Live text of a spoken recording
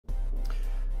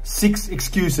6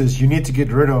 excuses you need to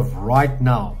get rid of right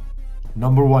now.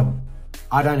 Number 1,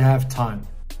 I don't have time.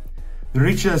 The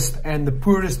richest and the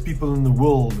poorest people in the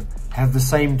world have the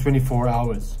same 24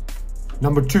 hours.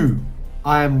 Number 2,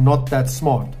 I am not that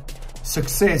smart.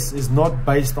 Success is not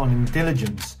based on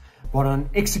intelligence, but on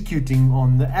executing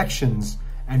on the actions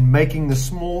and making the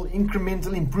small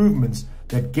incremental improvements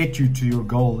that get you to your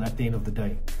goal at the end of the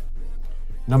day.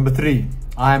 Number 3,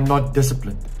 I am not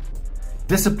disciplined.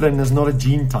 Discipline is not a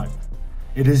gene type.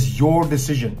 It is your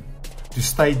decision to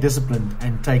stay disciplined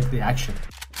and take the action.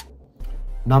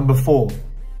 Number 4,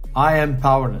 I am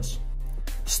powerless.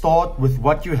 Start with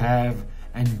what you have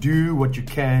and do what you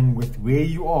can with where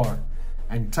you are,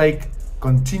 and take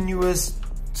continuous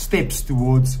steps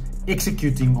towards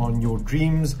executing on your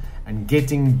dreams and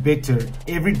getting better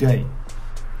every day.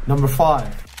 Number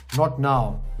 5, not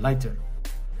now, later.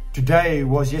 Today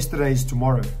was yesterday's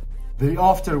tomorrow. The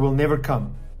after will never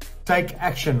come. Take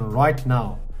action right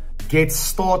now. Get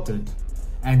started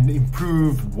and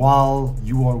improve while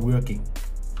you are working.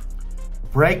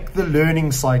 Break the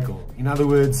learning cycle. In other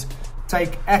words,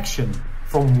 take action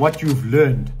from what you've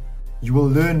learned. You will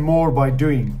learn more by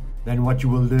doing than what you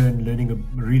will learn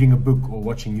reading a book or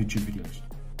watching YouTube videos.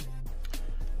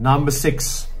 Number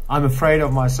 6, I'm afraid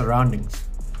of my surroundings.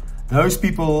 Those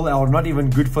people are not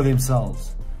even good for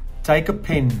themselves. Take a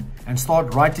pen and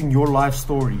start writing your life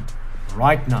story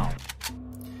right now.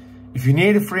 If you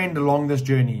need a friend along this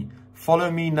journey,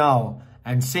 follow me now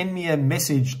and send me a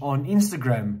message on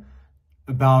Instagram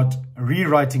about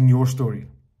rewriting your story.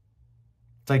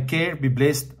 Take care, be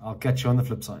blessed. I'll catch you on the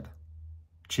flip side.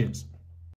 Cheers.